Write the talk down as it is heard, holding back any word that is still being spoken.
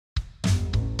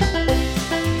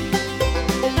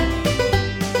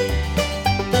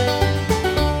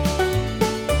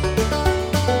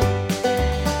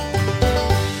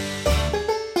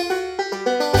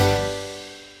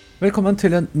Velkommen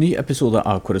til en ny episode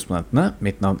av Korrespondentene.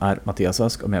 Mitt navn Mathias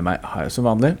Ask, og med meg har jeg som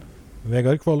vanlig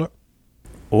Vegard Kvalle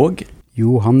og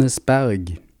Johannes Berg.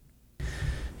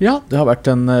 Ja, det har vært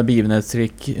en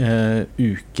begivenhetsrik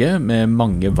uke med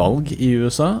mange valg i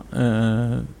USA.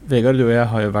 Vegard, du og jeg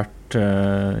har jo vært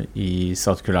i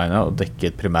South Carolina og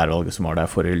dekket primærvalget som var der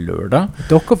forrige lørdag.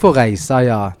 Dere får reise,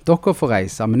 ja. Dere får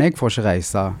reise, men jeg får ikke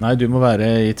reise. Nei, du må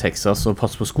være i Texas og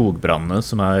passe på skogbrannene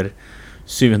som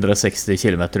 760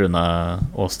 kilometer unna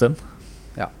Austin.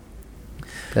 Ja,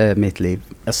 det mitt liv.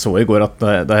 Jeg så i går at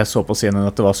da jeg så på CNN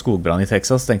at det var skogbrann i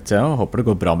Texas, tenkte jeg, håper det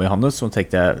går bra med Johannes, så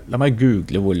tenkte jeg, la meg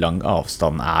google hvor lang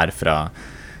avstanden fra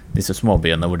disse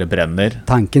småbyene hvor det brenner.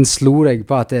 Tanken slo deg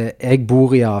på at jeg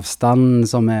bor i avstanden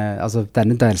som altså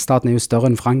denne delstaten jo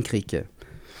større enn Frankrike.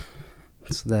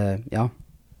 Så det, ja.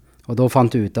 Og da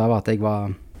fant du ut av at jeg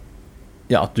var...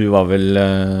 Ja, at du var vel,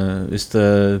 hvis det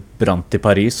brant i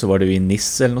Paris, så var du i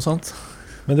Nice eller noe sånt.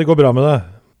 Men det går bra med det?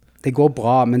 Det går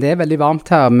bra, men det veldig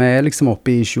varmt her. Vi liksom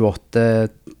oppe i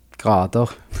 28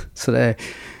 grader. Så det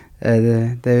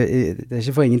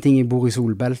ikke for ingenting jeg bor i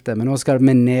solbeltet. Men nå skal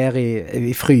vi ned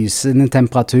i frysende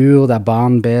temperatur, der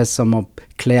barn bes om å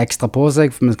kle ekstra på seg,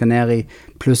 for vi skal ned i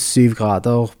pluss 7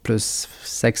 grader, pluss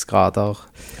 6 grader.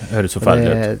 Det høres så færdig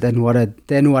ut. Det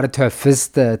er noe av det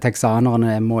tøffeste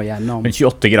texanerne må gjennom. Men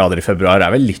 28 grader i februar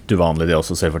vel litt uvanlig det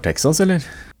også selv for Texas, eller?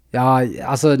 Ja,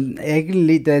 altså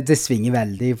egentlig det svinger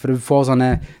veldig, for du får sånne,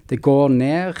 det går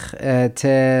ned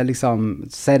til liksom,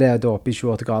 si det oppe i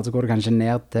 28 grader, så går det kanskje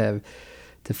ned til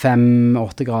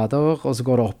 5-8 grader, og så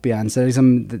går det opp igjen. Så liksom,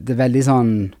 det veldig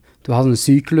sånn, du har sånne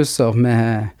sykluser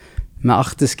med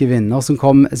arktiske vinder som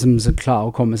klarer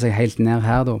å komme seg helt ned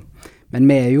her da. Men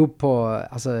vi jo på,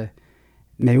 altså,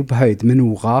 vi jo på høyde med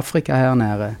Nord-Afrika her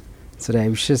nede, så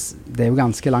det jo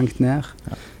ganske langt ned,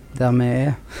 der vi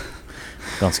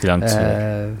Ganske langt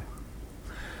sør.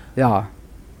 Ja,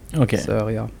 okay. Sør,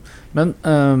 ja. Men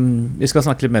vi skal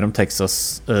snakke litt mer om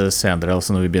Texas senere,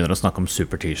 altså når vi begynner å snakke om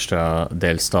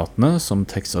Supertirsdag-delstatene, som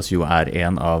Texas jo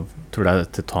en av, tror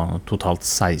det totalt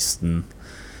 16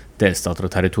 delstater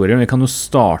og territorier. Vi kan jo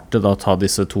starte da, ta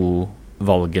disse to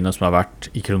valgene som har vært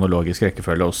i kronologisk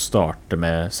rekkefølge, og starte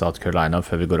med South Carolina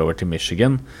før vi går over til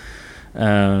Michigan.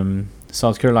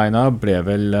 South Carolina ble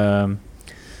vel...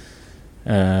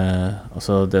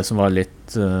 altså det som var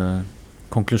litt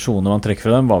konklusjonen man trekker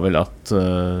fra dem var vel at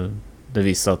det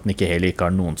viste at Nikki Haley ikke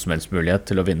har noen som helst mulighet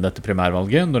til å vinne dette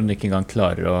primærvalget når hun ikke engang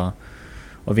klarer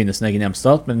å vinne sin egen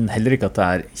hjemstat, men heller ikke at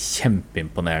det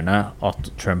kjempeimponerende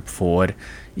at Trump får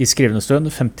i skrivende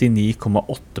stund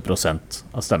 59,8%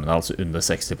 av stemmene, altså under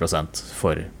 60%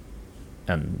 for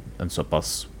en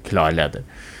såpass klar leder.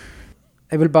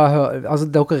 Jeg vil bare høre, altså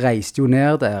dere reiste jo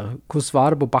ned der. Hvordan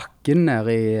var det på bakken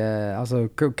nede i, altså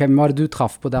hvem var det du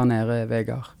traff på der nede,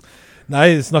 Vegard?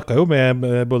 Nei, snakket jo med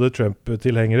både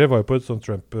Trump-tilhengere, var jo på et sånt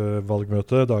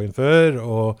Trump-valgmøte dagen før,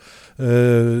 og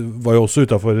var jo også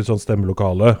utenfor et sånt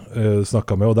stemmelokale,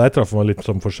 snakket med, og der traff man litt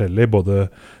sånn forskjellig, både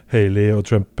Haley og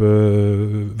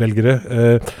Trump-velgere.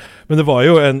 Men det var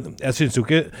jo jeg synes jo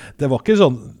ikke, det var ikke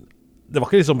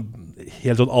liksom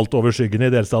helt sånn alt over skyggen i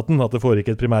delstaten at det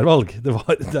foregikk et primærvalg. Det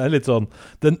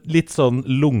litt sånn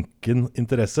lunken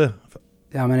interesse.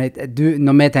 Ja, men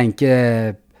når vi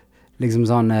tenker liksom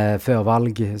sånn før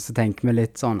valg, så tenker vi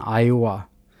litt sånn Iowa.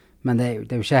 Men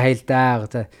det jo ikke helt der.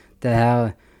 Det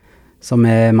her som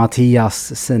Mathias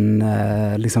sin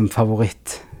liksom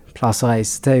favorittplass å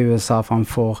reise til i USA, for han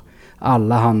får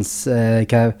alle hans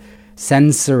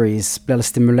sensories blir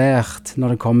stimulert når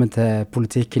det kommer til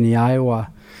politikken i Iowa.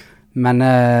 Men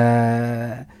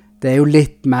det jo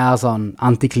litt mer sånn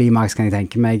antiklimaks, kan jeg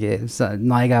tenke meg,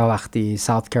 når jeg har vært i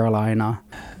South Carolina.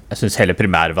 Jeg synes hele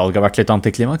primærvalget har vært litt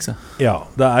antiklimaks. Ja,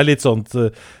 det litt sånt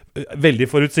veldig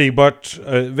forutsigbart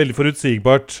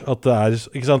at det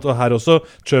ikke sant, og her også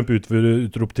Trump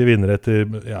utrop til vinner etter,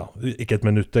 ja, ikke et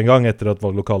minutt en gang etter at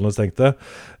valglokalene stengte,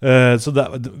 så det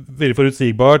veldig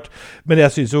forutsigbart, men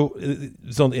jeg synes jo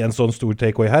en sånn stor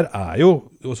takeaway her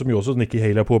jo, og som jo også Nikki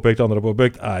Haley har påpekt, andre har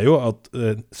påpekt, jo at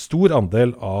stor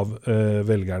andel av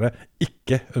velgerne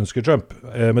ikke ønsker Trump,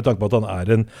 med tanke på at han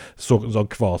en sånn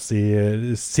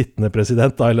kvasi-sittende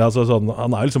president, eller altså sånn,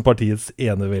 han liksom partiets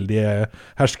eneveldige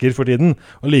hersker for tiden,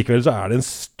 og likevel så det en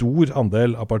stor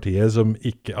andel av partiet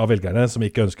av velgerne som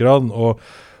ikke ønsker han, og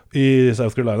I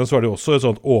South Carolina så var det også et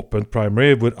sånt åpent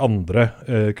primary hvor andre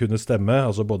kunne stemme,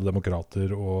 altså både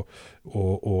demokrater og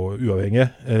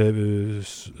uavhengige.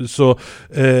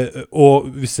 Og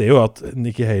vi ser jo at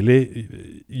Nikki Haley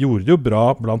gjorde det jo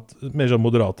bra blant mer sånn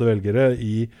moderate velgere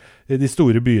i de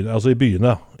store byene, altså i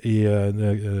byene i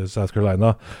South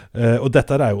Carolina. Og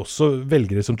dette er jo også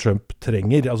velgere som Trump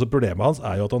trenger. Altså problemet hans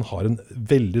er jo at han har en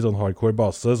veldig sånn hardcore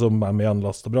base som med han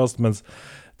last og brast, mens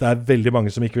det veldig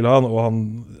mange som ikke vil ha han, og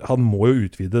han må jo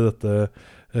utvide dette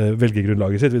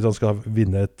velgergrunnlaget sitt hvis han skal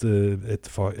vinne et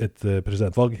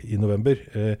presidentvalg i november.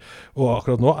 Og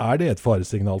akkurat nå det et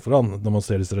faresignal for han, når man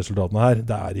ser disse resultatene her.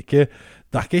 Det er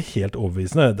ikke helt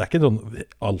overbevisende. Det ikke sånn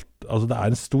altså det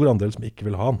en stor andel som ikke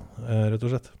vil ha han, rett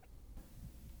og slett.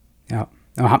 Ja,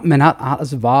 men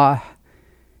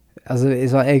altså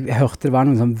jeg hørte det var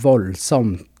noe sånn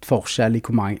voldsomt forskjell i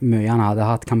hvor mye han hadde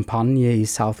hatt kampanje i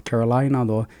South Carolina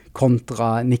da,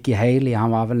 kontra Nikki Haley. Han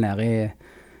var vel nede i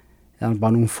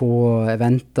bare noen få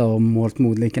eventer målt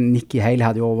mot like. Nikki Haley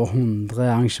hadde jo over 100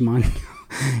 arrangement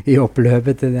i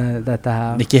oppløpet til dette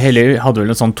her. Nikki Haley hadde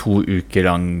vel en sånn 2 uker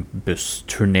lang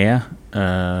bussturné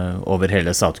over hele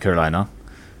South Carolina,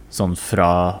 sånn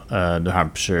fra New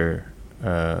Hampshire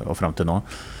og frem til nå,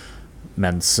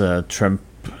 mens Trump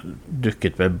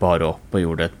dukket vel bare opp og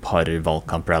gjorde et par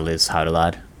valgkamprallies her og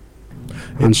der.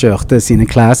 Han kjørte sine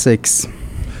classics.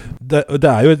 Det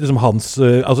jo liksom hans,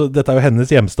 altså dette jo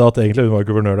hennes hjemstat egentlig, hun var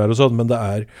guvernør der og sånn, men det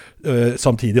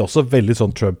samtidig også veldig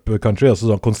sånn Trump-country, altså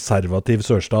sånn konservativ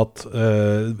sørstat,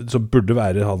 som burde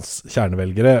være hans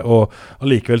kjernevelgere, og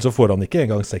allikevel så får han ikke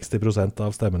engang 60%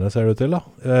 av stemmene, ser det ut til da,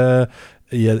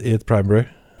 i et primary.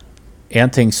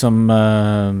 En ting som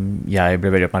jeg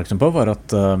ble veldig oppmerksom på var at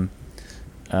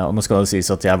og nå skal det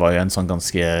sies at jeg var jo en sånn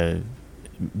ganske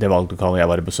det valglokalet jeg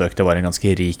var i besøk, det var en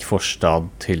ganske rik forstad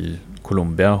til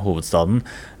Colombia, hovedstaden,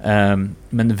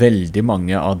 men veldig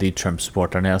mange av de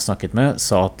Trump-supporterne jeg snakket med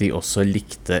sa at de også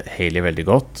likte Haley veldig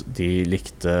godt, de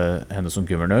likte henne som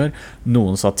guvernør,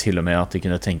 noen sa til og med at de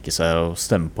kunne tenke seg å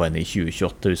stemme på henne i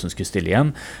 2028 hvis hun skulle stille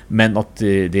igjen, men at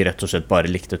de rett og slett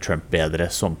bare likte Trump bedre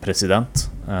som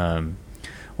president.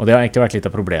 Og det har egentlig vært litt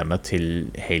av problemet til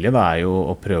Haley, det jo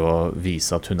å prøve å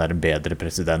vise at hun en bedre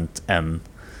president enn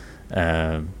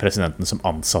presidenten som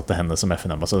ansatte henne som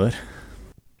FN-ambassadør.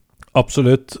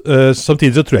 Absolutt.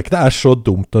 Samtidig så tror jeg ikke det så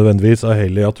dumt nødvendigvis av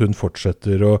Haley at hun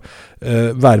fortsetter å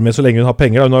være med så lenge hun har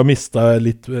penger. Hun har mistet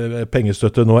litt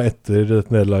pengestøtte nå etter dette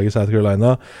nederlaget i South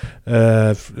Carolina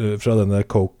fra denne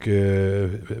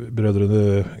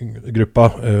Koch-brødrene-gruppa,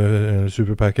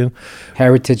 Superpacken.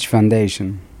 Heritage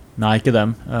Foundation. Nei, ikke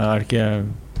dem. Det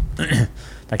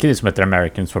ikke de som heter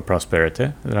Americans for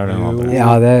Prosperity? Eller det noen andre?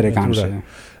 Ja, det kanskje.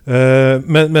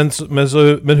 Men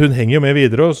hun henger jo med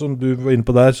videre, og som du var inne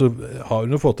på der, så har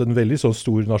hun jo fått en veldig sånn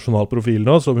stor nasjonal profil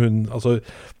nå, som hun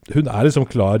liksom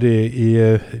klar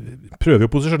prøver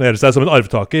å posisjonere seg som en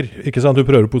arvtaker, ikke sant? Hun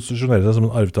prøver å posisjonere seg som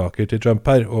en arvtaker til Trump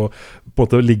her, og på en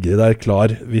måte ligge der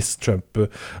klar hvis Trump,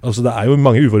 altså det jo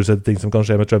mange uforutsette ting som kan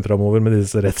skje med Trump fremover med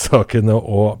disse rettssakene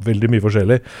og veldig mye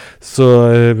forskjellig, så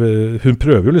hun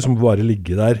prøver jo liksom bare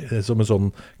ligge der som en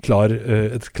sånn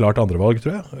et klart andrevalg,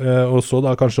 tror jeg, og så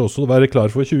da kanskje også være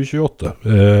klar for 2028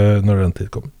 når den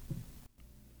tid kommer.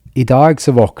 I dag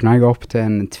så våkna jeg opp til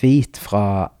en tweet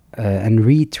fra en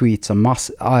retweet som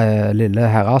lille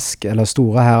herrask, eller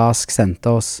store herrask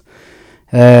sendte oss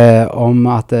om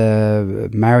at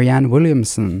Marianne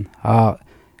Williamson har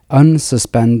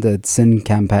unsuspended sin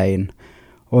campaign.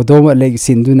 Og da,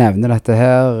 siden du nevner dette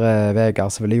her,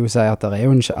 Vegard, så vil jeg jo si at det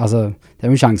jo en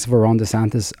sjanse for Ron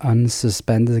DeSantis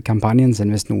unsuspended kampanjen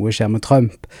sin hvis noe skjer med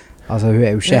Trump. Altså, hun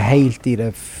jo ikke helt i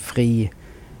det fri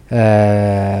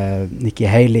Nikki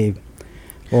Haley.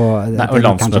 Og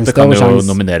landsmøtet kan jo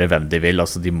nominere hvem de vil.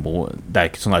 Altså, det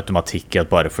ikke sånn automatikk at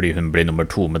bare fordi hun blir nummer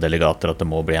 2 med delegater at det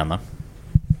må bli henne.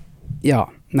 Ja,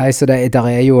 nei, så der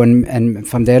jo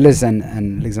fremdeles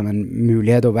liksom en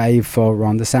mulighet og vei for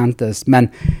Ron DeSantis, men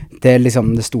det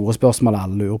liksom det store spørsmålet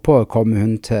alle lurer på, kommer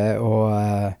hun til å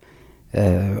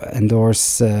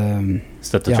endorse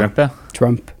støtte Trump, ja.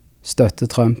 Trump, støtte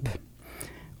Trump.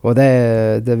 Og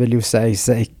det vil jo si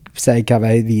hva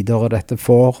vei videre dette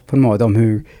får, på en måte, om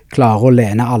hun klarer å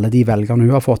lene alle de velgerne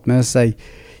hun har fått med seg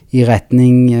i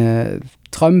retning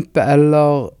Trump,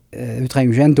 eller hun trenger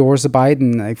jo ikke endorse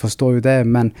Biden, jeg forstår jo det,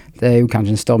 men det jo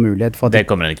kanskje en større mulighet for det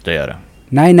kommer hun ikke til å gjøre.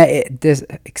 Nei,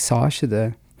 jeg sa ikke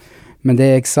det. Men det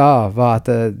jeg sa var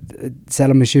at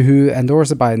selv om ikke hun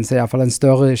endorser Biden, så I hvert fall en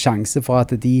større sjanse for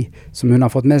at de som hun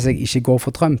har fått med seg ikke går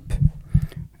for Trump.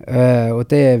 Og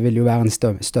det vil jo være en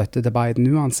støtte til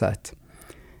Biden uansett.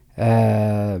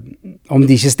 Om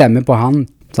de ikke stemmer på han,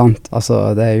 sant?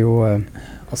 Altså, det jo...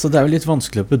 Altså det jo litt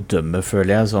vanskelig å bedømme,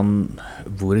 føler jeg, sånn,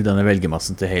 hvor denne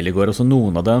velgermassen til Haley går. Også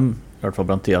noen av dem, i hvert fall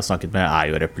blant de jeg har snakket med,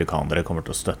 jo republikanere, kommer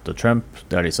til å støtte Trump,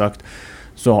 det har de sagt.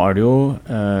 Så har det jo,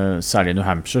 særlig i New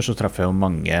Hampshire, så traff jeg jo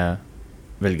mange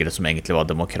velgere som egentlig var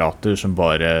demokrater, som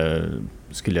bare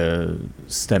skulle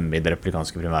stemme i det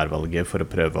republikanske primærvalget for å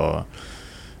prøve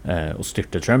å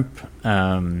styrte Trump.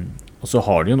 Og så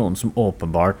har det jo noen som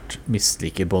åpenbart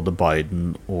misliker både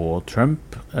Biden og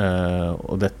Trump,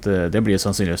 og det blir jo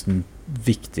sannsynligvis den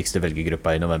viktigste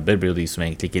velgergruppa i november, blir jo de som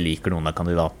egentlig ikke liker noen av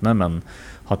kandidatene, men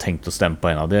har tenkt å stemme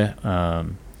på en av de.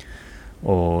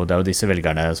 Og det jo disse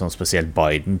velgerne, sånn spesielt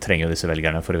Biden trenger jo disse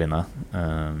velgerne for å vinne.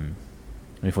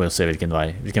 Vi får jo se hvilken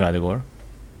vei det går.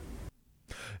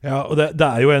 Ja, og det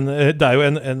jo en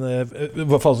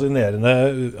fascinerende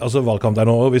valgkamp der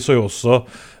nå. Vi så jo også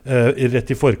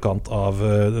rett i forkant av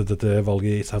dette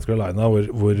valget i South Carolina,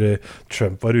 hvor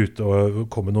Trump var ute og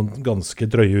kom med noen ganske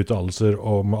drøye uttalelser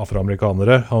om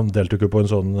afroamerikanere. Han deltok jo på en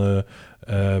sånn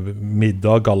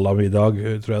gallamiddag,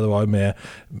 tror jeg det var, med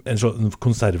en sånn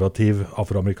konservativ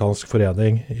afroamerikansk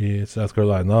forening i South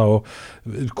Carolina, og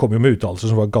kom jo med uttalelser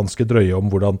som var ganske drøye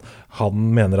om hvordan han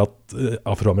mener at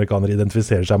afroamerikanere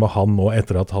identifiserer seg med han nå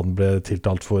etter at han ble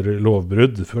tiltalt for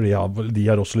lovbrudd, fordi de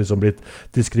har også liksom blitt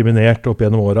diskriminert opp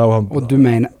gjennom åra. Og du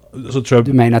mener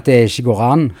at det ikke går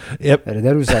an? Yep. Det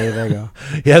det du sier, Vegard?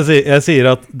 Jeg sier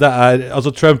at det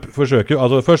Trump forsøker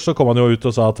jo, først så kom han jo ut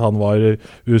og sa at han var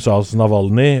USAs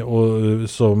Navalny, og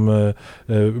som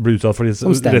ble utsatt for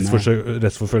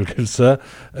rettsforfølgelse,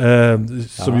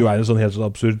 som jo en sånn helt sånn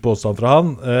absurd påstand fra han,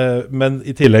 men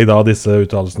i tillegg da disse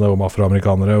uttalelsene om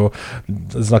afroamerikanere, og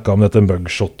snakket om dette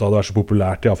mugshot, og det så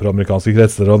populært i afroamerikanske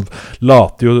kretser, og han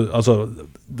later jo,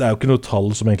 det jo ikke noe tall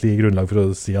som egentlig gir grunnlag for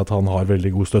å si at han har veldig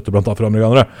god støtte blant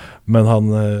afroamerikanere, men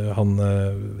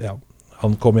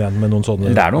han kom igjen med noen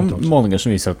sånne... Det noen målinger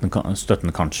som viser at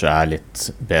støtten kanskje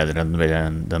litt bedre enn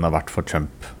den har vært for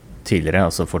Trump tidligere.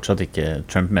 Altså fortsatt ikke...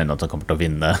 Trump mener at han kommer til å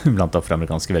vinne blant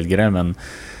afroamerikanske velgere, men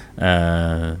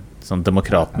sånn,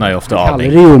 demokratene jo ofte avhengig... Han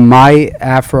kaller det jo My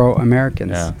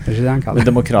Afro-Americans. Ja. Det ikke det han kaller men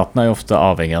demokratene jo ofte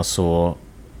avhengig av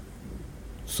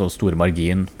så store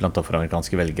margin blant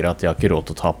afroamerikanske velgere at de har ikke råd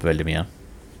til å tape veldig mye.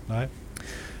 Nei.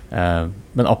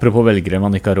 Men apropos velgere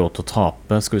man ikke har råd til å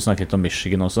tape, skal vi snakke litt om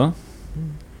Michigan også?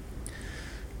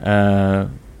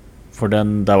 For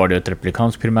der var det jo et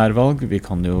republikansk primærvalg. Vi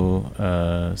kan jo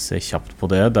se kjapt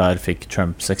på det. Der fikk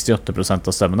Trump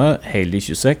 68% av stemmene, Haley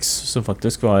 26%, som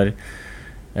faktisk var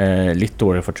litt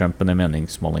dårligere for Trump enn de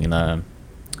meningsmålingene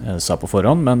sa på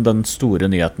forhånd, men den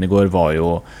store nyheten i går var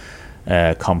jo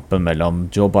kampen mellom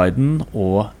Joe Biden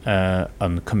og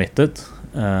uncommitted,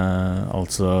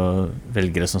 altså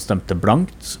velgere som stemte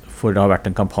blankt, for det har vært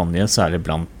en kampanje særlig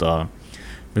blant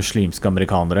muslimske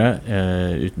amerikanere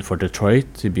utenfor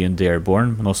Detroit, i byen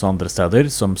Dearborn, men også andre steder,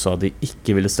 som sa de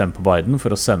ikke ville stemme på Biden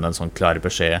for å sende en sånn klar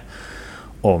beskjed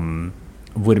om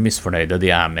hvor misfornøyde de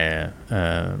med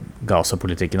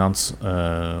Gaza-politikken hans,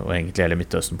 og egentlig hele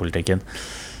Midtøsten-politikken.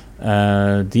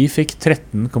 De fikk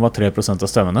 13,3% av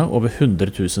stemmene, over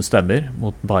 100 000 stemmer,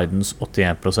 mot Bidens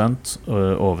 81%,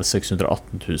 over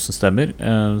 618 000 stemmer.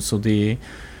 Så de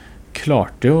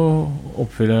klarte jo å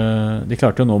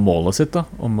nå målet sitt da,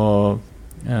 om å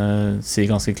si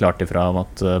ganske klart ifra om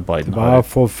at Biden har... Det var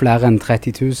for flere enn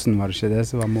 30 000, var det ikke det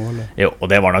som var målet? Jo, og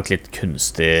det var nok litt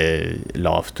kunstig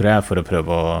lavt, tror jeg, for å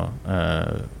prøve å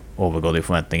overgå de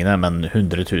forventningene, men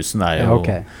 100 000 jo... Ja,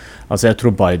 okay. Altså, jeg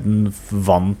tror Biden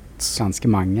vant... Ganske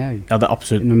mange. Ja, det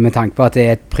absolutt... Med tanke på at det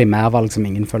et primærvalg som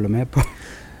ingen følger med på.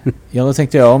 Ja, det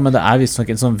tenkte jeg også, men det visst nok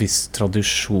en sånn viss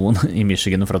tradisjon i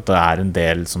Michigan for at det en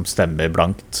del som stemmer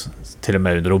blankt. Til og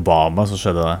med under Obama så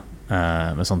skjedde det,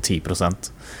 med sånn 10%.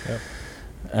 Ja.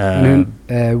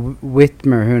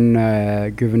 Whitmer,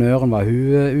 guvernøren, var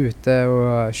hun ute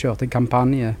og kjørte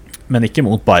kampanje? Men ikke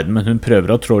mot Biden, men hun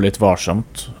prøver å trå litt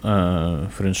varsomt,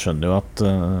 for hun skjønner jo at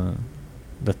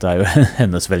dette jo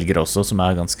hennes velgere også, som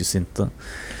ganske sinte.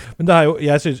 Men det jo,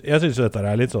 jeg synes jo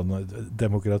dette litt sånn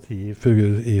demokrati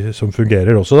som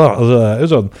fungerer også da. Altså det jo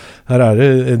sånn, her det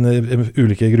en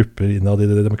ulike grupper innad i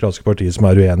det demokratiske partiet som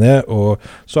uenige, og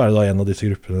så det da en av disse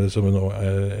gruppene som nå,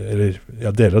 eller ja,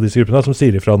 deler av disse gruppene som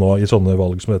sier ifra nå i sånne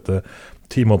valg som heter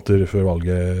 10 måneder før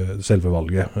valget, selve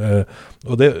valget.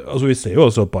 Og det, altså vi ser jo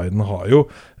også at Biden har jo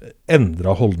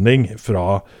endret holdning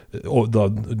fra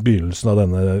begynnelsen av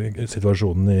denne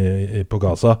situasjonen på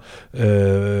Gaza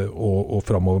og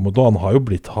fremover mot nå. Han har jo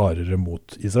blitt hardere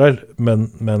mot Israel,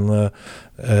 men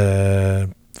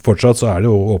fortsatt så det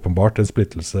jo åpenbart en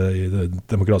splittelse i det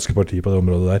demokratiske partiet på det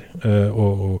området der.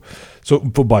 Så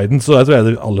for Biden så tror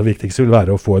jeg det aller viktigste vil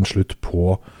være å få en slutt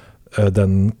på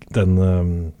den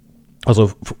Altså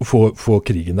få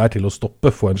krigen der til å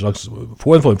stoppe, få en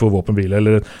form for våpenhvile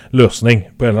eller en løsning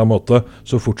på en eller annen måte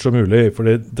så fort som mulig, for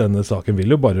denne saken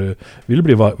vil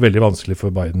bli veldig vanskelig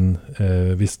for Biden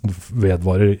hvis den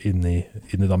vedvarer inn i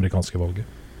det amerikanske valget.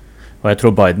 Og jeg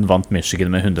tror Biden vant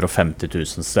Michigan med 150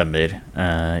 000 stemmer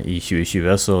i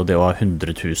 2020, så det å ha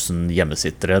 100 000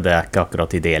 hjemmesittere, det ikke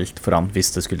akkurat ideelt for han,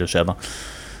 hvis det skulle skje da.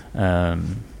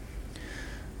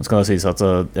 Nå skal det sies at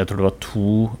jeg tror det var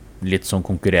 2 litt sånn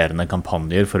konkurrerende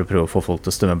kampanjer for å prøve å få folk til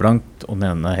å stemme blankt, og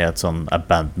den ene het sånn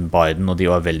Abandon Biden, og de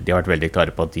har vært veldig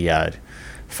klare på at de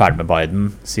ferdig med Biden,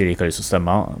 sier de ikke har lyst til å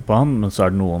stemme på han, men så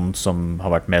det noen som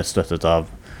har vært mer støttet av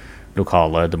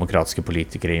lokale demokratiske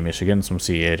politikere i Michigan som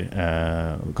sier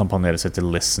kampanjerer seg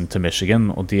til Listen to Michigan,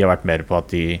 og de har vært mer på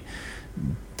at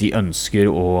de ønsker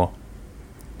å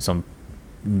liksom,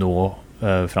 nå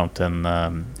frem til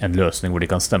en løsning hvor de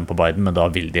kan stemme på Biden, men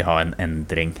da vil de ha en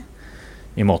endring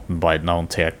i måten Biden har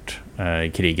håndtert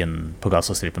krigen på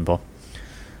Gazastripen på.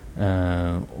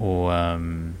 Og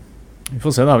vi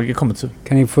får se, det har vi ikke kommet til.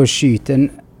 Kan jeg få skyte en?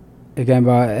 Jeg kan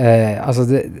bare,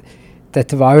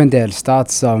 dette var jo en delstat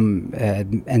som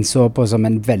en så på som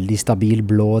en veldig stabil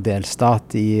blå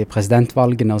delstat i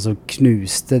presidentvalgene, og så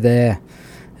knuste det,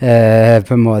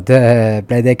 på en måte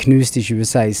ble det knust i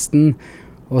 2016,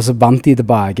 og så bandt de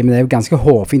tilbake, men det jo ganske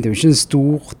hårfint, det jo ikke en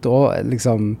stort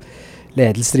liksom,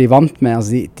 ledelse de vant med,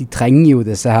 altså de trenger jo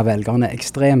disse her velgerne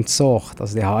ekstremt sårt,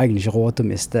 altså de har egentlig ikke råd til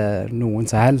å miste noen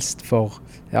som helst for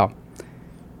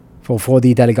å få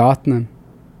de delegatene.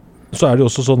 Så det jo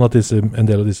også sånn at en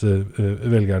del av disse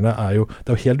velgerne det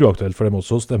jo helt uaktuelt for dem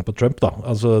også å stemme på Trump da,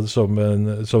 altså som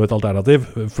et alternativ,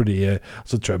 fordi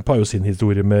altså Trump har jo sin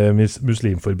historie med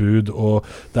muslimforbud, og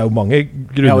det jo mange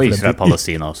grunner og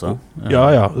Israel-Palestina også.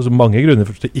 Ja, altså mange grunner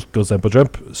for ikke å stemme på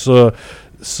Trump, så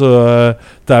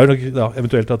det jo nok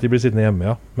eventuelt at de blir sittende hjemme,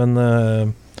 ja, men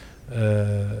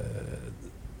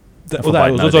for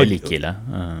Biden jo det like ille.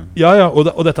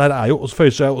 Og dette her jo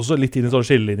føyer seg også litt inn i sånn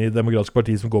skillelinje i demokratisk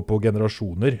parti som går på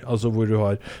generasjoner, altså hvor du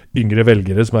har yngre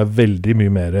velgere som veldig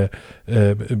mye mer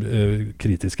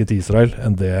kritiske til Israel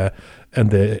enn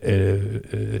det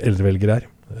eldre velgere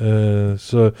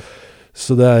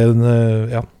så det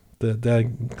det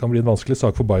kan bli en vanskelig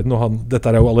sak for Biden, og dette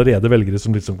jo allerede velgere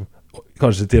som liksom,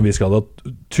 kanskje til en viss grad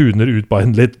tuner ut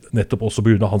Biden litt, nettopp også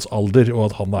på grunn av hans alder, og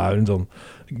at han en sånn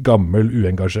gammel,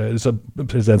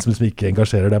 president som liksom ikke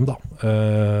engasjerer dem da.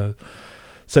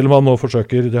 Selv om han nå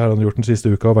forsøker, det har han gjort den siste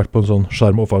uka, vært på en sånn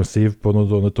skjermoffensiv på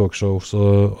noen talkshows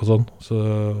og sånn, så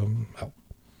ja.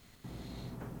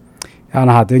 Ja,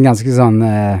 han hadde jo en ganske sånn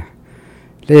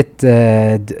litt,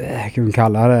 jeg kan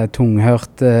kalle det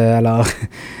tunghørt, eller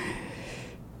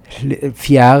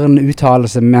fjern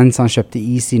uttalelse mens han kjøpte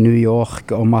is i New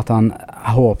York om at han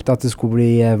håpte at det skulle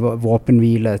bli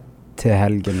våpenhvile til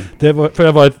helgen. Det var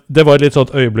et litt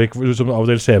sånt øyeblikk som av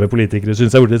og til skjer med politikere,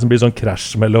 synes jeg, hvor det liksom blir sånn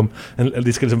krasj mellom,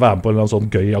 de skal liksom være med på en eller annen sånn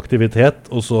gøy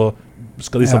aktivitet, og så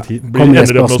skal de samtidig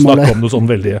ender opp med å snakke om noe sånn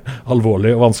veldig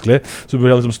alvorlig og vanskelig, så blir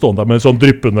han liksom stående der med en sånn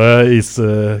dryppende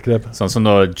iskrep. Sånn som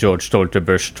når George W.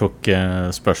 Bush tok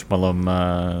spørsmål om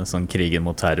sånn krigen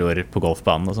mot terror på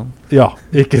golfbanen og sånn. Ja,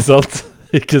 ikke sant?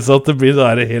 Det blir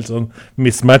det helt sånn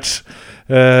mismatch.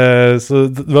 Så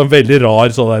det var en veldig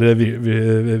rar sånn der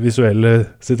visuelle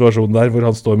situasjon der, hvor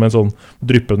han står med en sånn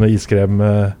dryppende iskrem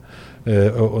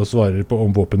og svarer på om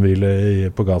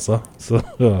våpenhvile på Gaza. Så,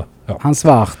 ja. Han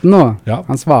svarte nå. Ja.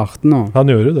 Han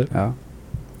gjør jo det. Ja.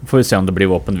 Får vi se om det blir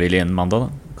våpenhvile innen mandag da.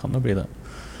 Kan det bli det.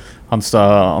 Han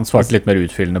svarte litt mer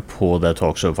utfyllende på det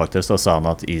talkshowet faktisk. Da sa han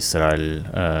at Israel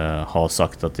har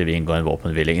sagt at de vil inngå en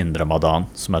våpenhvile innen Ramadan,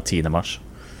 som 10. mars.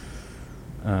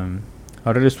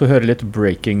 Har dere lyst til å høre litt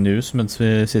breaking news mens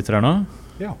vi sitter her nå?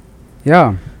 Ja.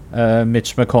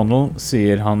 Mitch McConnell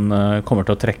sier han kommer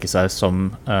til å trekke seg som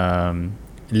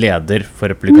leder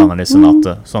for Republikanerne i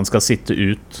Senatet. Så han skal sitte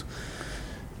ut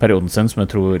perioden sin, som jeg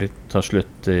tror tar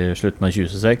slutt i slutten av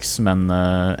 2026, men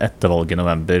etter valget i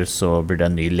november så blir det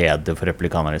en ny leder for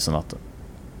Republikanerne i Senatet.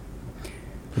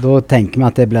 Da tenker vi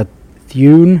at det blir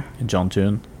John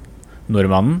Thune,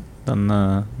 nordmannen, den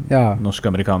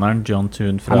norsk-amerikaneren John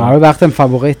Thune fra... Han har jo vært en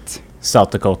favoritt.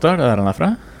 South Dakota, det der han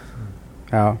fra?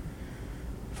 Ja.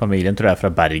 Familien tror jeg fra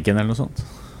Bergen eller noe sånt.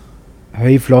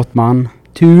 Høy, flott mann.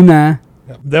 Thune.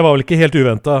 Det var vel ikke helt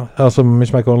uventet. Altså,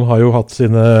 Mitch McConnell har jo hatt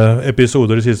sine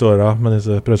episoder de siste årene med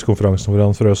disse pressekonferansene hvor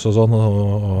han frøs og sånn,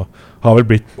 og har vel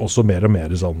blitt også mer og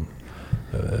mer sånn,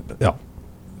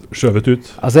 skjøvet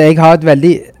ut. Altså, jeg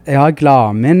har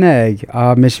gladminne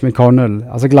av Mitch McConnell.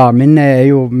 Altså, gladminne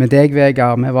jo med deg,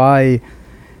 Vegard. Vi var i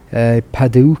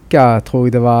Paducah, tror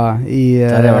jeg det var, i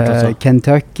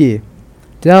Kentucky.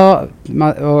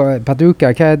 Og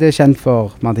Paducah, hva det kjent for,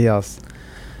 Mathias?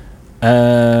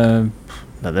 Nei,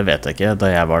 det vet jeg ikke. Da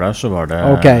jeg var der, så var det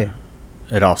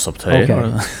rasopptøyer.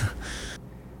 Okay.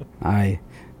 Nei,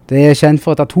 det kjent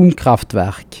for et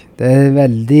atomkraftverk. Det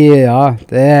veldig,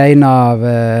 det en av,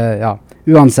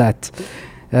 uansett.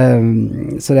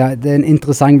 Så det en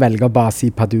interessant velgerbase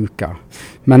i Paducah.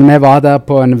 Men vi var der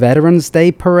på en Veterans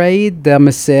Day Parade, der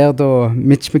vi ser da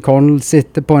Mitch McConnell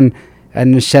sitte på en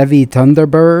Chevy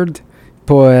Thunderbird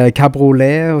på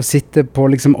cabriolet og sitter på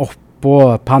liksom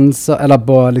oppå panser, eller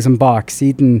på liksom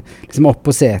baksiden, liksom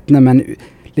oppå setene, men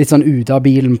litt sånn ut av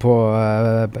bilen på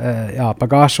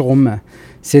bagasjerommet.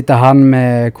 Sitter han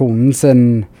med konen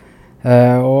sin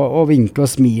og vinker og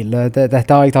smiler.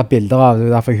 Dette har jeg tatt bilder av,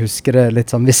 derfor jeg husker det litt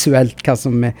sånn visuelt, hva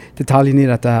som detaljen i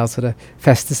dette her, så det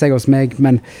fester seg hos meg,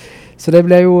 men så det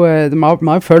ble jo, vi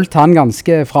har jo følt han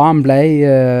ganske fra han ble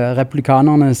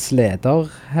Republikanernes leder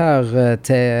her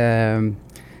til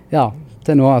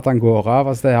nå at han går av.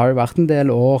 Altså det har jo vært en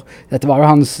del år. Dette var jo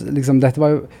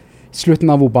slutten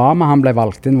av Obama han ble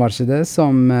valgt inn, var det ikke det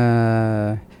som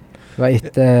var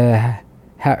etter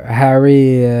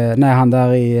han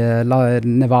der i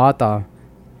Nevada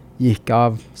gikk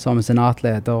av som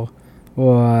senatleder,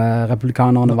 og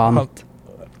Republikanerne vant.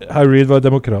 Harry Reid var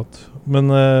demokrat.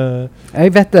 Men jeg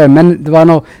vet det, men det var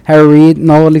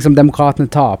når liksom demokratene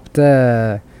tapte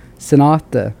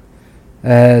Senatet,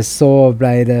 så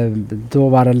ble da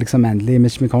var det liksom endelig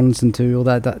Mitch McConnell sin tur.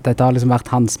 Dette har liksom vært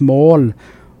hans mål.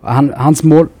 Hans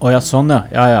mål... sånn,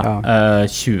 ja.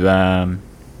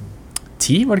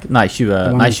 2010 var det ikke? Nei,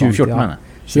 2014 mener jeg.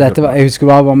 Så jeg husker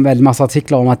det var veldig masse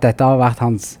artikler om at dette har vært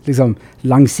hans liksom,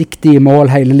 langsiktige mål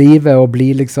hele livet, å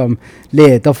bli liksom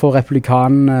leder for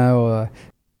Republikanerne.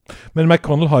 Men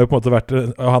McConnell har jo på en måte vært,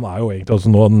 han jo egentlig også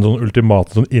nå den sånn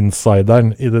ultimate sånn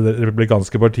insideren i det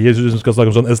republikanske partiet. Hvis du skal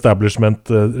snakke om sånn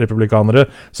establishment-republikanere,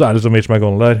 så det som Mitch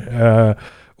McConnell der.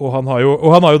 Og han har jo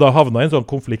da havnet i en sånn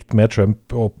konflikt med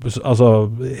Trump, altså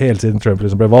hele siden Trump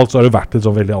liksom ble valgt, så har det vært et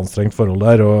sånn veldig anstrengt forhold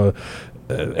der, og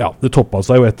det toppet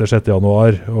seg jo etter 6.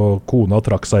 januar, og kona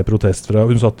trakk seg i protest fra,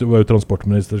 hun var jo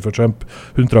transportminister for Trump,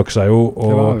 hun trakk seg jo,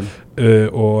 og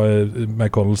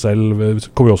McConnell selv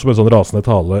kom jo også med en sånn rasende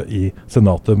tale i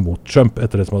Senatet mot Trump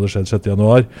etter det som hadde skjedd 6.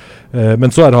 januar. Men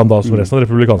så han da som resten av det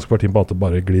republikanske partiet på en måte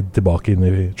bare glidd tilbake inn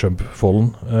i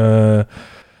Trump-folden.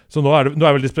 Så nå det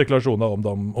veldig spekulasjoner om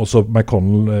da også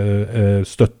McConnell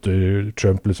støtter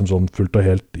Trump liksom sånn fullt og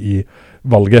helt i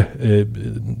valget,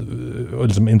 og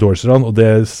liksom endorser han, og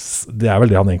det vel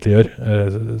det han egentlig gjør,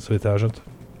 så vidt jeg har skjønt.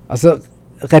 Altså,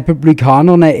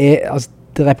 Republikanerne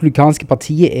det republikanske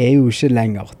partiet jo ikke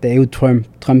lenger. Det jo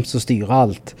Trump som styrer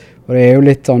alt. Og det jo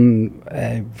litt sånn,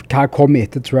 hva kommer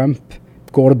etter Trump?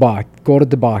 Går det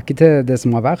tilbake til det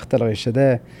som har vært, eller ikke?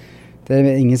 Det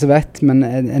ingen som vet, men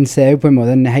en ser jo på en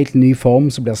måte en helt ny form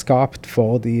som blir skapt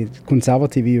for de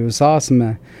konservative i USA, som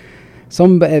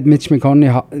Mitch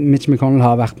McConnell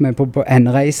har vært med på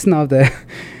endereisen av det.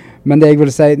 Men det jeg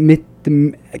vil si,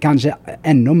 kanskje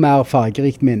enda mer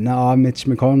fargerikt minne av Mitch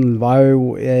McConnell var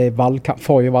jo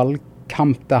forrige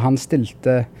valgkamp der han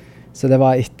stilte, så det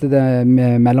var etter det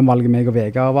mellomvalget meg og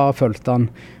Vegard var, følte han.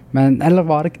 Men, eller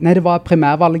var det, nei, det var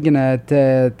primærvalgene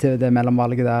til det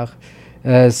mellomvalget der.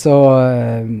 Så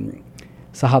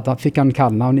fikk han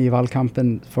kallenavn i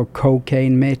valgkampen for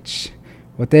Cocaine Mitch,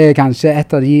 og det kanskje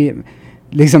et av de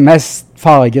liksom mest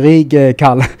fargerike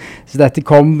så dette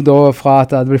kom da fra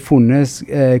at det hadde blitt funnet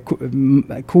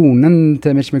konen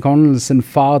til Mitch McConnell sin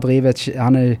far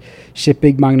han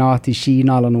shippingmagnat i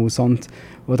Kina eller noe sånt,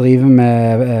 og driver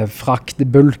med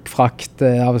bulkfrakt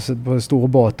på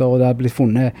store båter, og det hadde blitt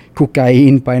funnet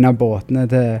kokain på en av båtene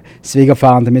til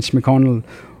svigerfaren til Mitch McConnell.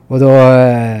 Og da,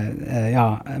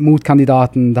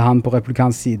 motkandidaten til han på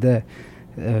republikansk side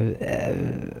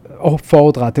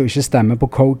oppfordret til å ikke stemme på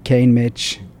Cocaine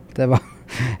Mitch.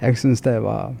 Jeg synes det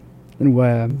var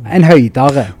en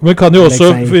høydere. Men kan jo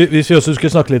også, hvis vi også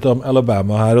skulle snakke litt om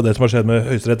Alabama her, og det som har skjedd med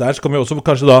høyesterett der, så kan vi også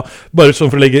kanskje da, bare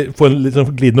sånn for å få en litt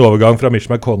sånn glidende overgang fra Mitch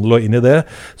McConnell og inn i det,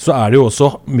 så det jo også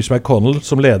Mitch McConnell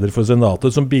som leder for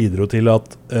Senatet som bidro til at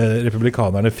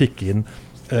republikanerne fikk inn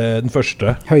den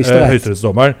første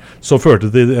høyesterettsdommeren som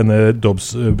førte til denne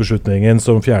Dobbs-beslutningen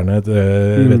som fjernet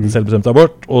retten til selvbestemt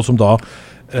abort, og som da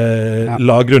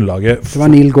la grunnlaget det var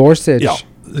Neil Gorsuch. Ja,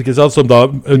 ikke sant? Som da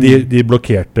de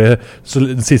blokkerte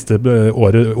det siste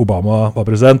året Obama var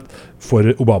president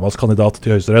for Obamas kandidat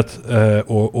til høyesterett,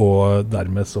 og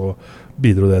dermed så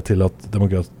bidro det til at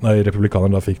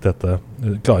republikanerne da fikk dette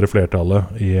klare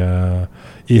flertallet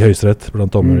i høyesterett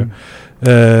blant dommere.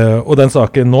 Og den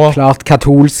saken nå klart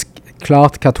katolsk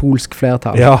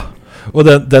flertall. Ja, Og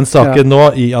den saken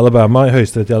nå i Alabama, i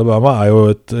høyesterett i Alabama,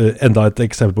 jo enda et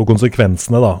eksempel på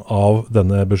konsekvensene da, av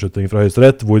denne beslutningen fra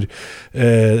høyesterett, hvor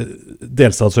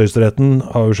delstatshøyesteretten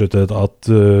har besluttet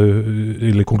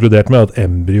eller konkludert med at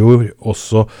embryoer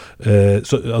også,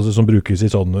 altså som brukes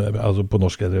i sånn, altså på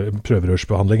norsk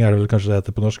prøverørsbehandling, det vel kanskje det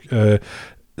heter på norsk,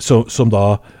 som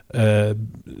da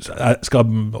skal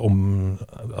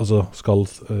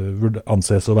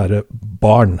anses å være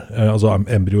barn. Altså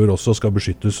embryoer også skal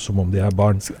beskyttes som om de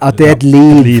barn. At det et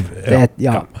liv.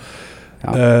 Ja.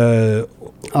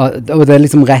 Og det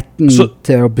liksom retten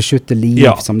til å beskytte liv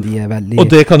som de veldig... Og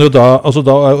det kan jo da,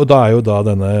 og da jo da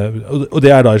denne, og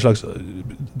det da en slags,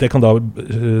 det kan da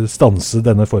stanse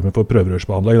denne formen for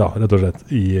prøverørsbehandling da, rett og slett,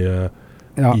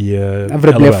 for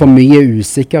det blir for mye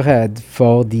usikkerhet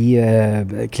for de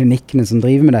klinikkene som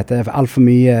driver med dette. Alt for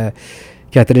mye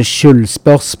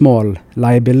skyldspørsmål,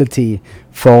 liability,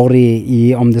 for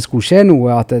om det skulle skje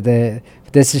noe. At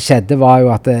det som skjedde var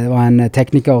jo at det var en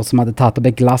tekniker som hadde tatt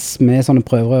opp et glass med sånne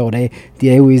prøverør, og de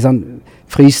jo i sånn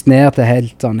fryst ned til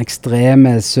helt sånn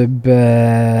ekstreme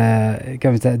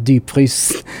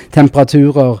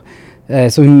dypfrystemperaturer.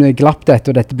 Så hun glapp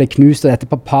dette, og dette ble knust, og dette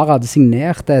paret hadde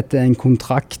signert en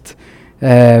kontrakt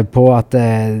på at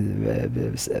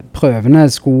prøvene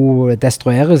skulle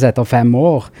destrueres etter 5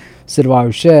 år. Så det var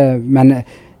jo ikke... Men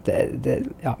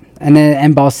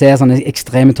en bare ser sånne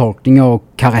ekstreme tolkninger og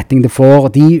hva retning det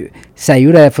får. De sier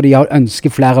jo det fordi de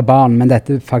ønsker flere barn, men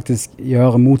dette faktisk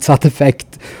gjør motsatt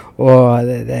effekt.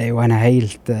 Og det jo en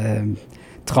helt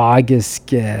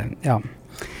tragisk...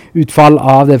 utfall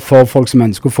av det for folk som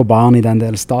ønsker å få barn i den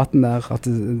delstaten der, at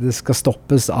det skal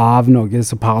stoppes av noe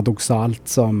så paradoksalt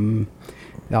som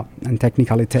en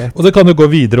teknikalitet. Og det kan jo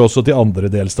gå videre også til andre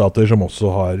delstater som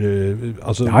også har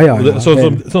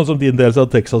sånn som din delstat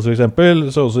Texas for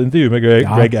eksempel, så også intervju med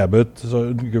Greg Abbott,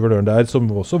 guvernøren der, som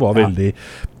også var veldig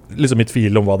liksom i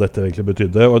tvil om hva dette egentlig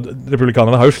betydde. Og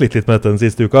Republikanerne har jo slitt litt med dette den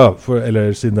siste uka,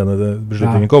 eller siden denne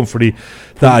beslutningen kom, fordi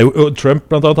det jo, Trump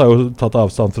blant annet har jo tatt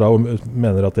avstand fra og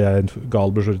mener at det en gal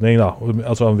beslutning da.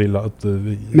 Altså han vil at...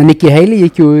 Men Nikki Haley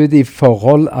gikk jo ut i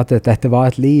forhold at dette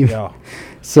var et liv. Ja.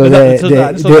 Så det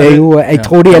jo, jeg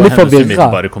tror de litt forvirret.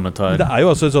 Det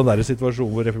jo også en sånn der situasjon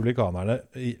hvor republikanerne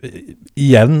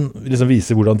igjen liksom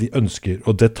viser hvordan de ønsker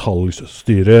å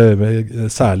detaljstyre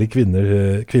særlig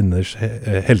kvinners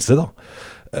helse da.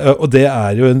 Og det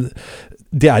jo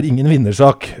det ingen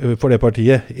vinnersak for det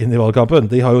partiet inn i valgkampen.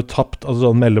 De har jo tapt,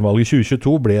 altså sånn mellomvalget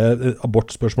 2022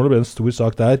 abortspørsmålet ble en stor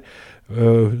sak der,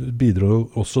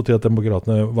 bidro også til at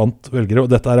demokratene vant velgere,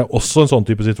 og dette også en sånn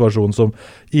type situasjon som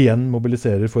igjen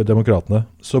mobiliserer for demokratene.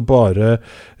 Så bare,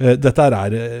 dette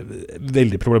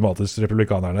veldig problematisk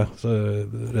republikanerne, så,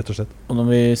 rett og slett. Og når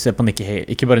vi ser på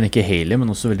ikke bare Nikki Haley,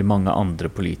 men også veldig mange andre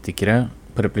politikere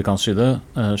på republikansk side,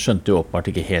 skjønte jo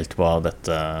åpenbart ikke helt hva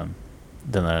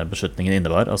denne beslutningen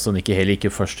innebar. Altså Nikki Haley gikk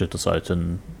jo først ut og sa at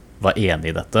hun var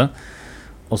enig i dette,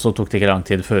 og så tok det ikke lang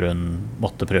tid før hun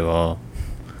måtte prøve å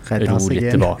ro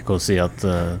litt tilbake og si at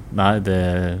nei, det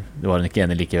var hun ikke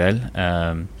enig likevel.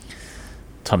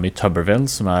 Tommy Tuberville,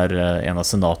 som en av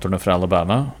senatorene fra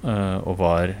Alabama, og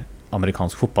var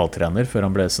amerikansk fotballtrener før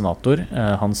han ble senator,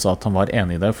 han sa at han var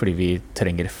enig i det fordi vi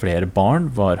trenger flere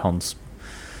barn, var hans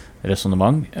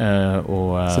resonemang.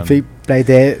 Så ble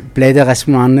det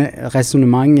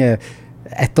resonemanget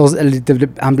etter,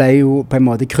 han ble jo på en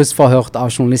måte kryssforhørt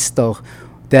av journalister,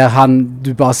 der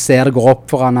du bare ser det går opp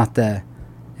for han at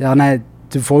nei,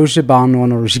 du får jo ikke barn nå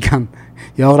når du ikke kan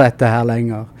gjøre dette her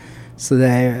lenger. Så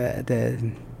det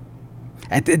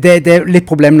litt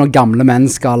problem når gamle menn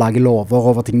skal lage lover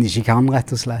over ting de ikke kan,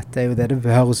 rett og slett. Det jo det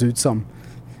høres ut som.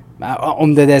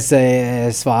 Om det det som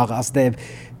svaret, altså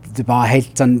det bare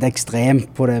helt sånn ekstremt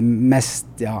på det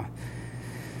mest,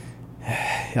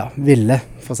 ville,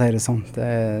 for å si det sånn.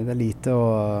 Det lite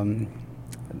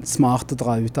smart å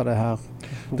dra ut av det her.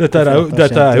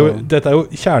 Dette jo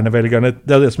kjernevelgerne,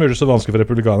 det det som gjør det så vanskelig for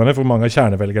republikanerne, for mange av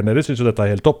kjernevelgerne deres synes jo dette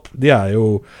helt topp. De jo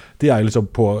liksom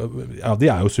de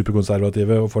jo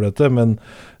superkonservative for dette, men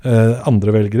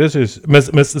andre velgere synes,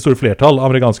 mens det store flertall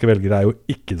amerikanske velgere jo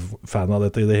ikke fan av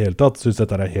dette i det hele tatt, synes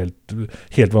dette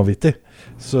helt vanvittig.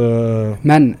 Så...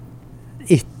 Men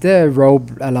etter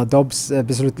Dobbs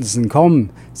besluttelsen kom,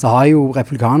 så har jo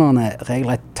republikanerne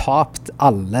regelrett tapt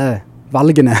alle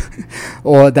valgene,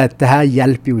 og dette her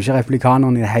hjelper jo ikke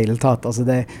republikanerne i det hele tatt. Altså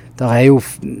der jo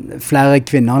flere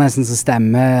kvinner nesten som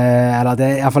stemmer, eller det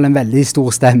i hvert fall en veldig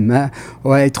stor stemme,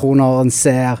 og jeg tror når en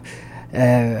ser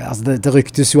altså det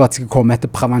ryktes jo at det skal komme etter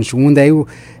prevensjon. Det jo,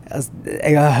 altså,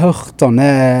 jeg har hørt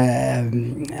sånne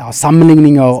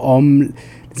sammenligninger om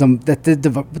liksom,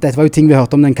 dette var jo ting vi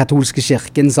hørte om den katolske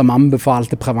kirken som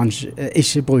anbefalte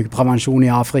ikke bruke prevensjon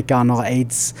i Afrika når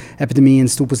AIDS-epidemien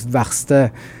sto på sitt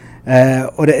verste.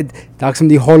 Og det som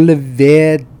de holder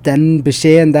ved den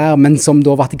beskjeden der, men som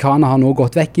da Vatikanet har nå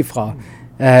gått vekk ifra.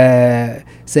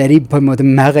 Så de på en måte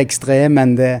mer ekstreme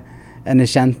enn det enn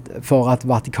kjent for at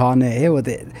Vatikanet og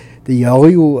det gjør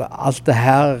jo alt det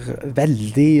her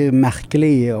veldig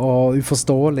merkelig og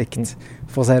uforståelig,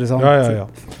 for å si det sånn. Ja.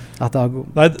 At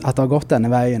det har gått denne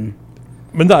veien.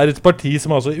 Men det et parti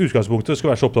som altså i utgangspunktet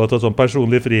skal være så opptatt av sånn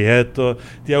personlig frihet, og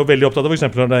de jo veldig opptatt av, for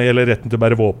eksempel når det gjelder retten til å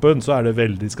bære våpen, så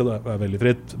skal det være veldig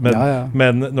fritt.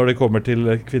 Men når det kommer til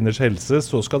kvinners helse,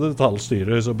 så skal det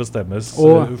detaljstyres og bestemmes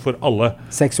for alle.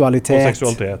 Seksualitet. Og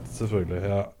seksualitet, selvfølgelig,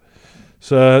 ja.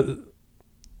 Så,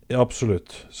 ja,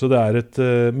 absolutt. Så det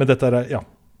men dette ja.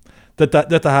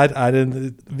 Dette her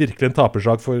virkelig en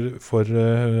tapersak for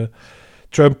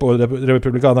Trump og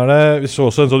Republikanerne. Vi så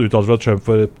også en sånn uttalelse fra Trump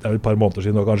for et par måneder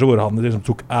siden, kanskje, hvor han liksom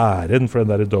tok æren for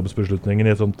den der domsbeslutningen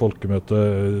i et sånt folkemøte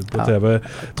på TV.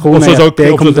 Tror vi at det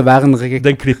kommer til å være en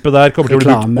den klippet der kommer til å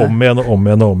bli brukt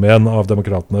om igjen av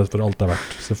demokratene, for alt det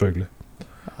verdt, selvfølgelig.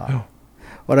 Ja.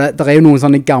 Og det jo noen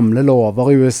sånne gamle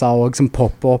lover i USA også, som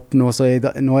popper opp nå, så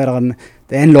nå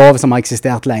det en lov som har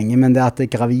eksistert lenge, men det at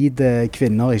gravide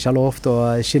kvinner ikke har lov til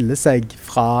å skille seg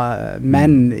fra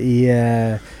menn i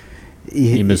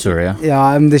Missouri, ja. Ja,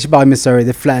 men det ikke bare i Missouri.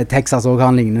 Texas også har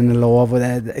en lignende lov, og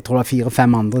jeg tror det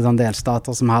 4-5 andre sånne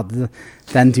delstater som hadde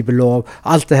den type lov.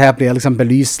 Alt det her blir liksom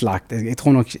belyslagt. Jeg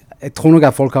tror nok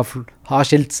at folk har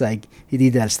skilt seg i de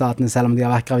delstatene, selv om de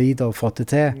har vært gravide og fått det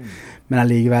til. Men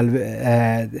allikevel,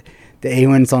 det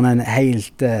jo en sånn en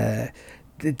helt...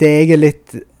 det jeg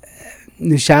litt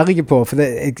nysgjerrig på, for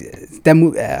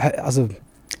altså,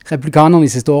 Republikanerne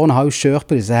de siste årene har jo kjørt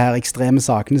på disse her ekstreme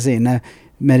sakene sine,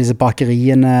 med disse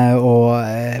bakeriene og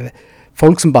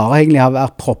folk som bare egentlig har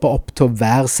vært proppet opp til å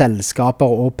være selskaper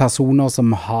og personer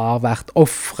som har vært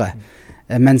offre,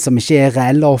 men som ikke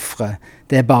reelle offre.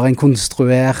 Det bare en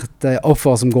konstruert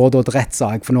offer som går da til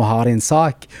rettssak, for nå har de en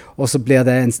sak, og så blir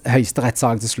det en høyeste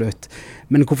rettssak til slutt.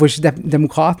 Men hvorfor ikke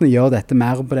demokratene gjør dette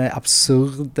mer på det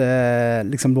absurde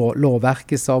liksom,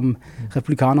 lovverket som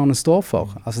republikanerne står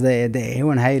for? Altså det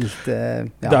jo en helt...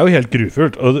 Det jo helt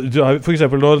grufullt. Og du har for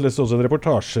eksempel nå lest også en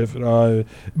reportasje fra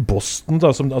Boston,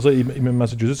 da, som, altså i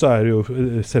Massachusetts så det jo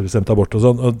selvbestemt abort og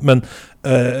sånn, men...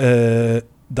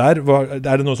 Der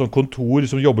det noe sånn kontor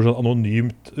som jobber sånn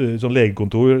anonymt, sånn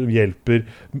legekontor, hjelper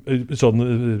sånn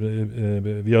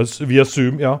via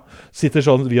Zoom, ja. Sitter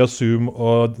sånn via Zoom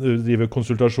og driver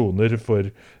konsultasjoner for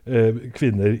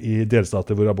kvinner i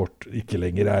delstater hvor abort ikke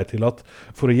lenger tillatt,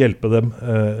 for å hjelpe dem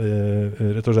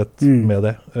rett og slett med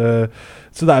det.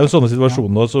 Så det jo en sånne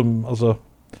situasjoner nå som, altså,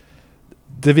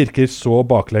 det virker så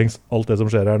baklengs alt det som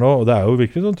skjer her nå, og det jo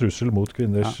virkelig en trussel mot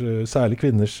kvinners, særlig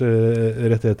kvinners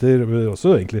rettigheter,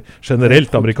 også egentlig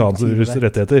generelt amerikanske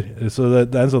rettigheter. Så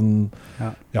det en sånn,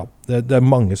 ja, det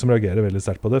mange som reagerer veldig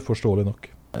sterkt på det, forståelig nok.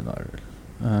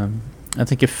 Jeg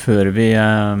tenker før vi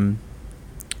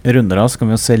runder av, så kan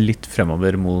vi jo se litt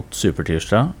fremover mot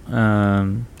supertirsdag.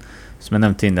 Som jeg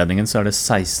nevnte i innledningen, så det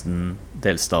 16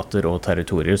 delstater og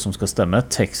territorier som skal stemme.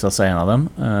 Texas en av dem.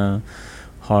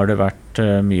 Har det vært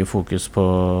mye fokus på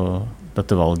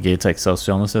dette valget i Texas,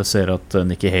 Johannes? Jeg ser at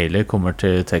Nikki Haley kommer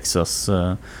til Texas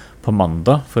på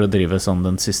mandag for å drive sånn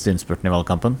den siste innspurten i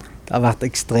valgkampen. Det har vært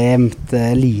ekstremt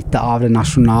lite av det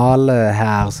nasjonale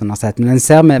her, sånn har sett. Men en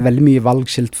ser med veldig mye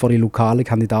valgskilt for de lokale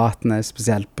kandidatene,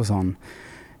 spesielt på sånn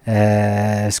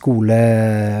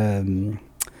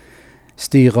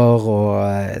styrer og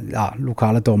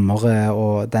lokale dommere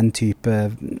og den type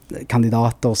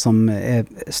kandidater som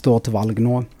står til valg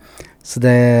nå. Så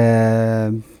det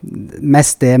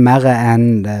mest det mer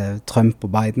enn Trump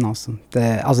og Biden. Altså.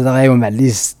 Det jo en veldig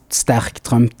sterk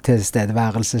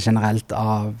Trump-tilstedeværelse generelt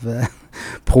av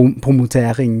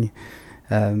promotering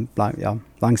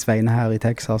langs veiene her i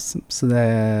Texas. Så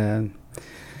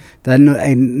det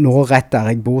nå rett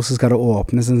der jeg bor, så skal det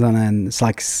åpnes en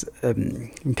slags,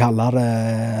 vi kaller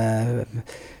det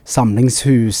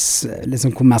samlingshus, liksom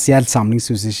kommersielt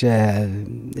samlingshus,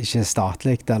 ikke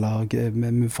statlig, eller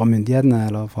fra myndighetene,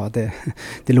 eller fra det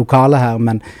lokale her,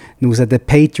 men noe som heter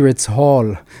Patriots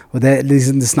Hall, og det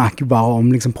snakker bare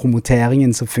om liksom, promoteringen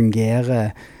som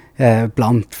fungerer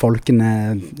blant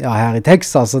folkene her i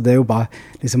Texas, og det jo bare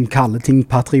liksom kalle ting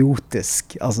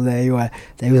patriotisk. Altså det jo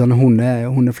sånne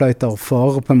hundefløyter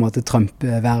for på en måte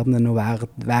Trump-verdenen å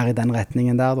være i den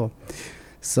retningen der da.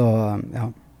 Så,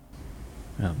 ja.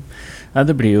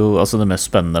 Det blir jo, altså det mest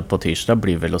spennende på tirsdag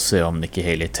blir vel å se om Nikki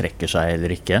Haley trekker seg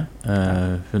eller ikke.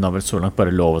 Hun har vel så langt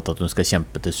bare lovet at hun skal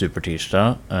kjempe til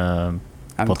supertirsdag.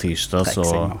 på tirsdag, så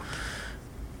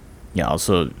ja,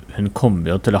 altså, hun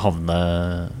kommer jo til å havne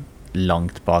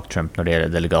langt bak Trump når det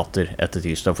gjelder delegater etter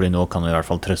tirsdag, fordi nå kan hun i hvert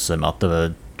fall trøste med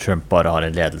at Trump bare har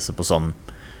en ledelse på sånn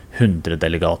 100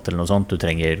 delegater eller noe sånt. Du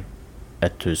trenger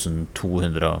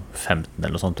 1215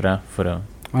 eller noe sånt, tror jeg, for å...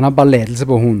 Han har bare ledelse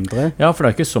på 100? Ja, for det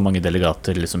er ikke så mange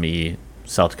delegater liksom i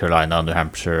South Carolina, New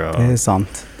Hampshire og... Det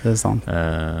er sant.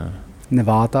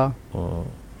 Nevada.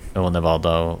 Og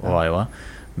Nevada og Iowa.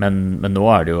 Men nå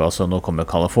er det jo, altså, nå kommer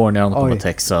California, nå kommer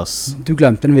Texas. Du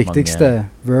glemte den viktigste,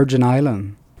 Virgin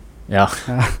Island. Ja.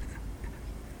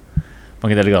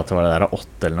 Mange delegater var det der,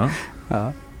 8 eller noe? Ja.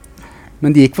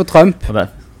 Men de gikk for Trump.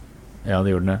 Ja,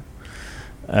 de gjorde det.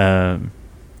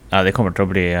 Ja, det kommer til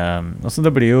å bli... altså,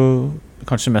 det blir jo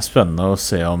kanskje mest spennende å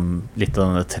se om litt av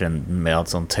denne trenden med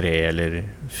at sånn 3 eller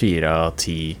 4 av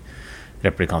 10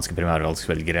 republikanske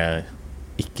primærvalgsvelgere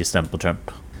ikke stemmer på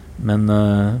Trump. Men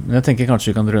jeg tenker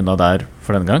kanskje vi kan runde av der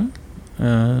for denne gang.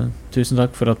 Tusen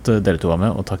takk for at dere to var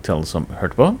med, og takk til alle som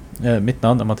hørte på. Mitt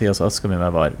navn er Mathias Ask, og med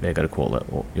meg var Vegard Kåle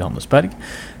og Johannes Berg.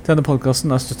 Denne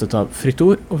podcasten er støttet av Fritt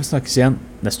Ord, og vi snakkes igjen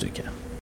neste uke.